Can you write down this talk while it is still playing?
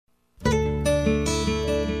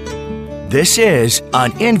This is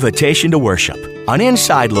An Invitation to Worship, an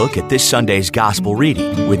inside look at this Sunday's Gospel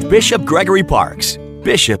reading with Bishop Gregory Parks,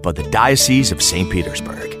 Bishop of the Diocese of St.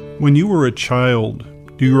 Petersburg. When you were a child,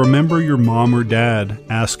 do you remember your mom or dad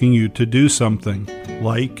asking you to do something,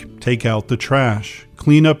 like take out the trash,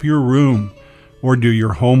 clean up your room, or do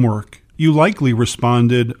your homework? You likely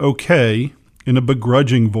responded, okay, in a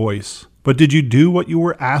begrudging voice. But did you do what you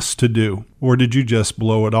were asked to do, or did you just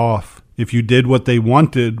blow it off? If you did what they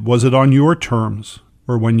wanted, was it on your terms,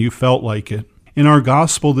 or when you felt like it? In our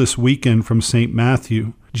gospel this weekend from St.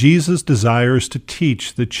 Matthew, Jesus desires to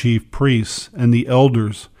teach the chief priests and the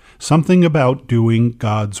elders something about doing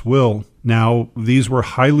God's will. Now, these were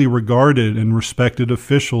highly regarded and respected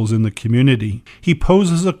officials in the community. He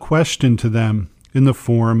poses a question to them in the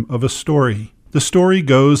form of a story. The story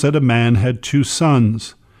goes that a man had 2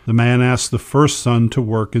 sons. The man asked the first son to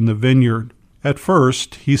work in the vineyard. At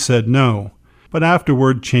first, he said no, but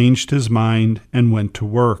afterward changed his mind and went to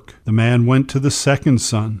work. The man went to the second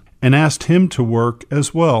son and asked him to work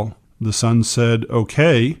as well. The son said,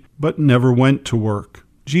 okay, but never went to work.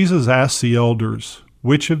 Jesus asked the elders,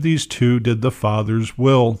 which of these 2 did the Father's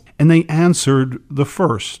will? And they answered the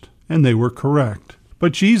first, and they were correct.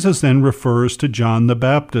 But Jesus then refers to John the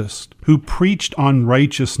Baptist, who preached on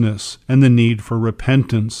righteousness and the need for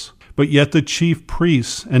repentance. But yet the chief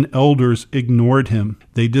priests and elders ignored him.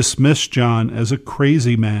 They dismissed John as a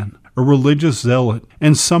crazy man, a religious zealot,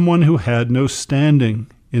 and someone who had no standing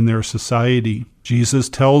in their society. Jesus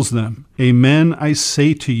tells them, "Amen, I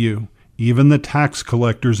say to you, even the tax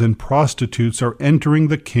collectors and prostitutes are entering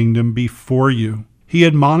the kingdom before you." He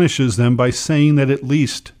admonishes them by saying that at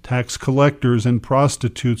least tax collectors and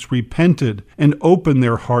prostitutes repented and opened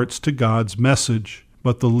their hearts to God's message,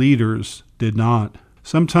 but the leaders did not.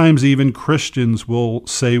 Sometimes even Christians will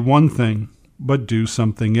say one thing, but do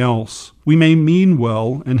something else. We may mean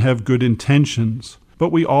well and have good intentions,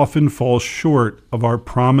 but we often fall short of our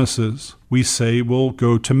promises. We say we'll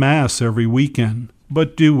go to Mass every weekend,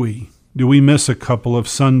 but do we? Do we miss a couple of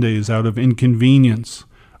Sundays out of inconvenience,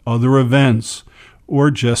 other events, or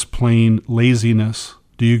just plain laziness?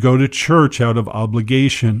 Do you go to church out of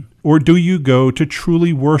obligation, or do you go to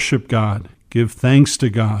truly worship God, give thanks to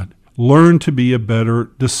God, learn to be a better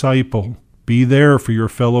disciple, be there for your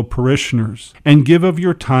fellow parishioners, and give of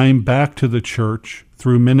your time back to the church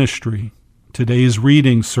through ministry? Today's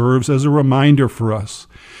reading serves as a reminder for us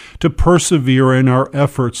to persevere in our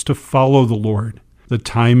efforts to follow the Lord. The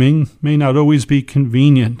timing may not always be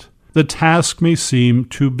convenient. The task may seem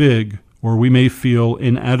too big, or we may feel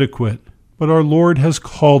inadequate. But our Lord has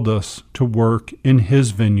called us to work in His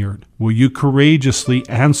vineyard. Will you courageously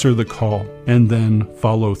answer the call and then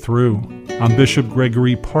follow through? I'm Bishop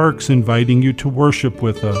Gregory Parks, inviting you to worship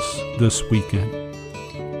with us this weekend.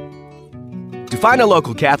 To find a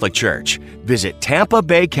local Catholic church, visit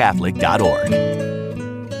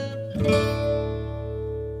TampaBayCatholic.org.